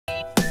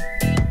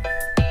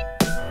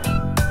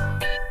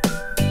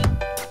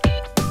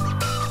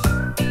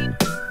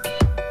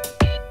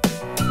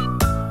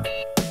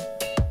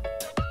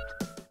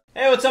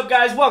up,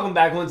 guys? Welcome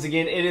back once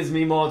again. It is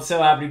me, Molt.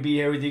 So happy to be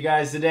here with you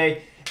guys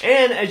today.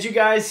 And as you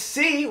guys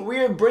see, we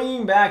are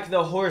bringing back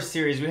the horse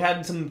series. We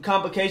had some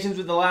complications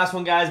with the last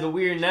one, guys, but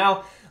we are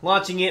now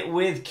launching it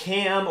with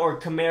Cam, or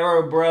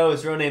Camaro Bro.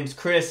 His real name's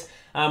Chris.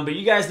 But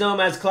you guys know him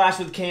as Clash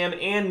with Cam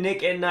and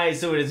Nick at night.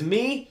 So it is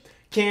me,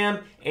 Cam,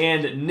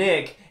 and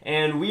Nick.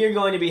 And we are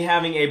going to be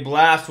having a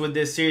blast with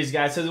this series,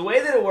 guys. So the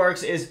way that it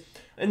works is,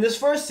 in this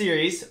first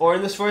series, or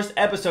in this first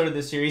episode of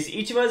this series,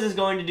 each of us is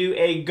going to do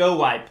a go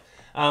wipe.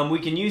 We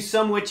can use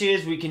some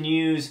witches, we can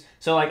use,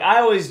 so like I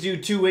always do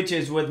 2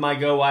 witches with my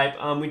go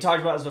wipe. We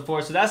talked about this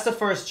before, so that's the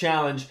first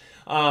challenge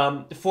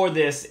for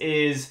this,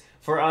 is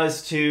for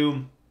us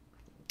to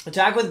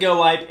attack with go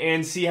wipe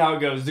and see how it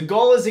goes. The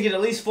goal is to get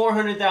at least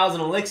 400,000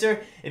 elixir.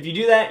 If you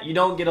do that, you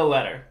don't get a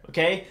letter,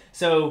 okay?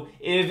 So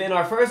if in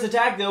our first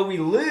attack, though, we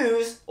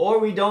lose or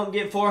we don't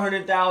get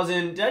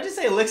 400,000, did I just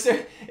say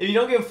elixir? If you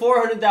don't get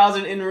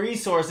 400,000 in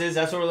resources,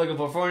 that's what we're looking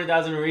for,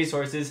 400,000 in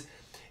resources.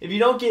 If you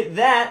don't get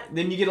that,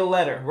 then you get a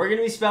letter. We're going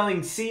to be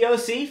spelling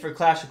CoC for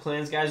Clash of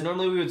Clans, guys.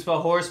 Normally we would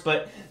spell horse,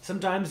 but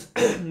sometimes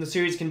the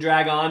series can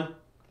drag on.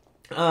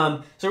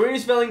 So we're going to be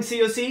spelling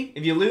CoC.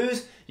 If you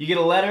lose, you get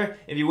a letter.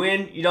 If you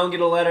win, you don't get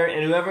a letter.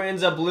 And whoever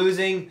ends up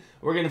losing,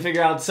 we're going to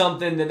figure out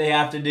something that they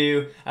have to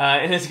do,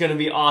 and it's going to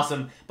be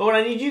awesome. But what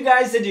I need you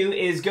guys to do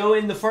is go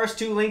in the first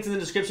 2 links in the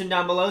description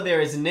down below.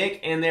 There is Nick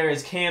and there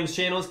is Cam's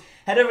channels.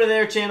 Head over to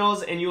their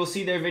channels and you will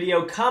see their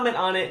video. Comment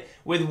on it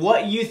with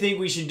what you think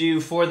we should do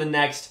for the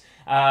next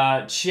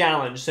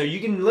challenge. So you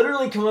can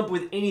literally come up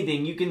with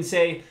anything. You can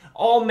say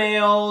all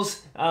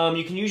males.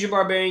 You can use your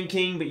Barbarian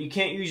King, but you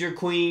can't use your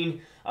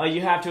Queen.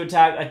 You have to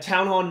attack a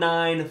Townhall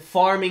 9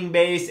 farming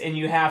base, and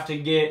you have to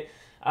get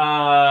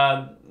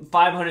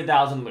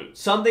 500,000 loot.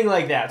 Something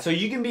like that. So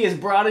you can be as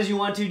broad as you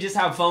want to. Just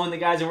have fun with the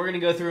guys, and we're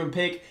going to go through and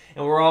pick,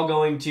 and we're all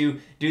going to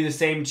do the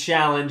same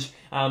challenge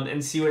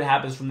and see what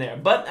happens from there.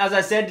 But as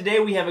I said, today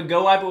we have a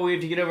go wipe, but we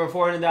have to get over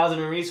 400,000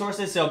 in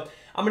resources. So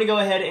I'm going to go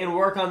ahead and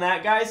work on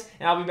that, guys,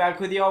 and I'll be back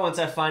with y'all once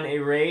I find a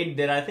raid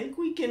that I think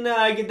we can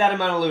get that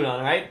amount of loot on,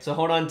 alright? So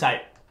hold on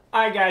tight.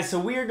 Alright, guys, so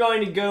we are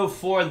going to go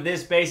for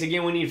this base.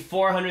 Again, we need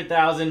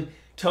 400,000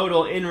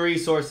 total in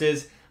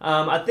resources.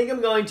 I think I'm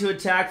going to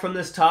attack from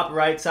this top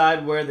right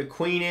side where the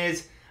Queen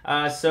is.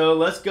 So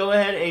let's go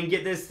ahead and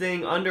get this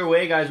thing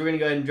underway, guys. We're going to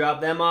go ahead and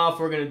drop them off.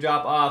 We're going to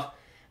drop off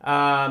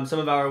some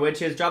of our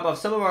witches, drop off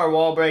some of our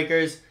wall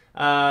breakers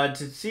to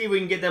see if we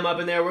can get them up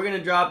in there. We're going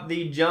to drop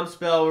the jump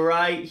spell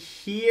right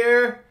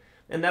here,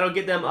 and that'll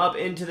get them up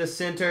into the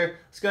center.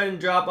 Let's go ahead and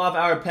drop off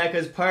our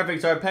P.E.K.K.A.s.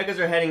 Perfect. So our P.E.K.K.A.s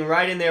are heading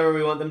right in there where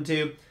we want them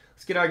to.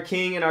 Let's get our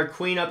King and our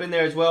Queen up in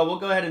there as well. We'll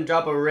go ahead and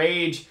drop a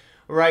Rage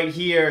right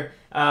here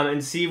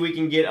and see if we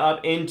can get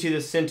up into the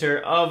center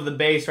of the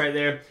base right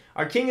there.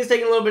 Our King is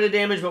taking a little bit of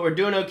damage, but we're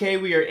doing okay.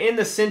 We are in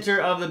the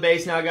center of the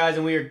base now, guys,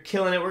 and we are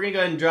killing it. We're going to go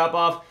ahead and drop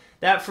off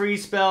that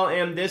freeze spell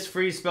and this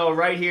freeze spell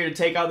right here to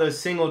take out those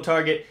single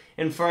target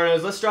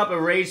Infernos. Let's drop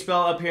a Rage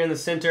spell up here in the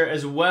center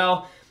as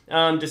well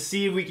to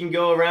see if we can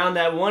go around.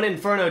 That one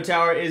Inferno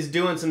tower is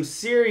doing some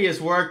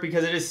serious work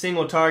because it is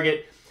single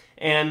target,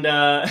 and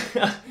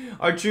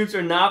our troops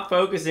are not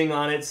focusing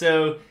on it.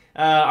 So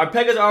our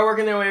P.E.K.K.A.s are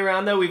working their way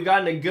around, though. We've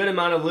gotten a good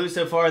amount of loot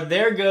so far.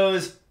 There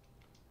goes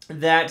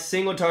that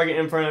single target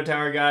Inferno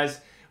tower, guys,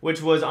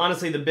 which was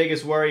honestly the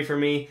biggest worry for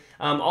me.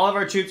 All of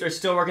our troops are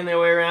still working their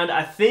way around.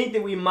 I think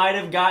that we might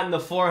have gotten the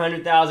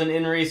 400,000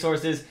 in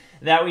resources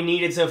that we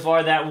needed so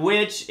far. That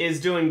witch is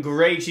doing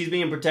great. She's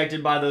being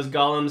protected by those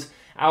golems.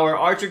 Our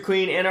Archer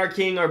Queen and our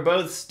King are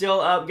both still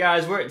up,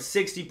 guys. We're at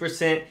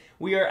 60%.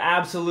 We are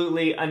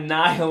absolutely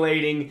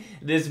annihilating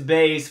this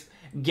base.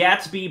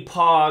 Gatsby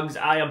Pogs,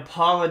 I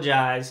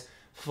apologize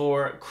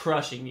for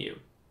crushing you.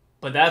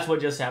 But that's what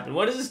just happened.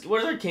 What is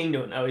our King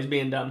doing? Oh, he's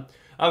being dumb.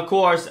 Of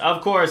course,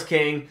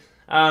 King.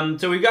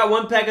 So we've got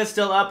one P.E.K.K.A.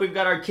 still up. We've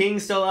got our King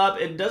still up.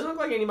 It doesn't look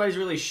like anybody's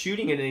really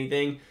shooting at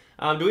anything.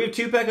 Do we have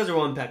 2 P.E.K.K.A.s or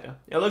 1 P.E.K.K.A.?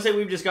 It looks like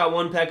we've just got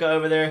 1 P.E.K.K.A.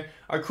 over there.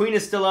 Our Queen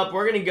is still up.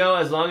 We're going to go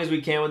as long as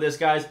we can with this,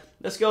 guys.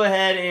 Let's go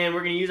ahead and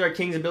we're going to use our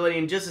King's ability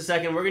in just a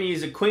second. We're going to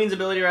use the Queen's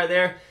ability right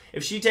there.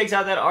 If she takes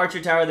out that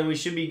Archer tower, then we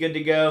should be good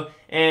to go.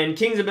 And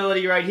King's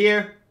ability right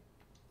here,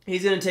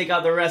 he's going to take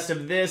out the rest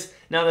of this.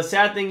 Now, the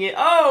sad thing is,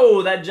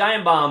 oh, that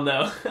giant bomb,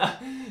 though.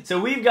 So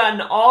we've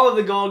gotten all of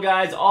the gold,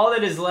 guys. All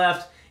that is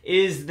left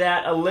is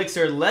that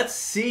elixir. Let's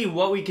see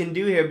what we can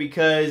do here,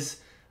 because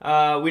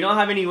we don't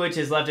have any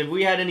witches left. If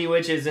we had any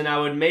witches, then I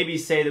would maybe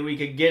say that we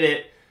could get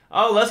it.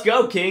 Oh, let's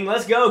go, King.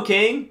 Let's go,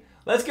 King.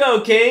 Let's go,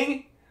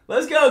 King.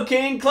 Let's go,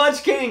 King.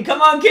 Clutch King.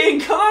 Come on, King.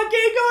 Come on,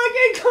 King. Come on,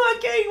 King. Come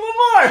on, King. One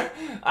more.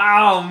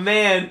 Oh,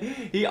 man.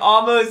 He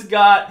almost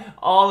got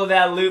all of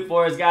that loot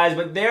for us, guys.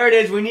 But there it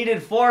is. We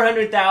needed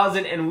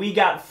 400,000, and we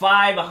got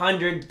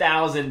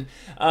 500,000.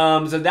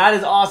 So that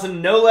is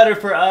awesome. No letter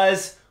for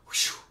us.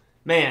 Whew.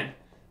 Man,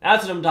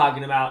 that's what I'm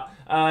talking about.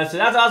 So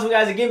that's awesome,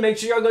 guys. Again, make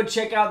sure y'all go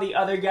check out the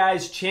other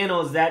guys'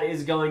 channels. That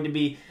is going to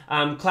be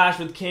Clash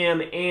with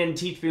Cam and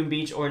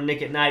Teachboombeach, or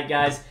Nick at Night,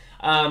 guys.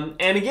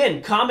 And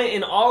again, comment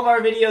in all of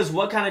our videos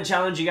what kind of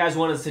challenge you guys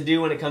want us to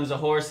do when it comes to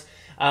horse.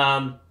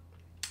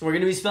 We're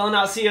going to be spelling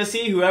out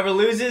CoC. Whoever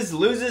loses,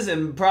 loses,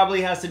 and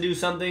probably has to do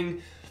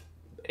something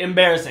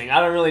embarrassing. I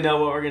don't really know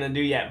what we're going to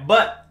do yet.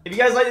 But if you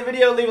guys like the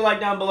video, leave a like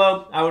down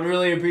below. I would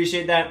really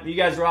appreciate that. You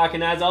guys rock,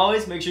 and as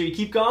always, make sure you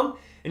keep calm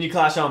and you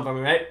clash on for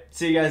me, right?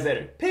 See you guys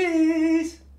later. Peace!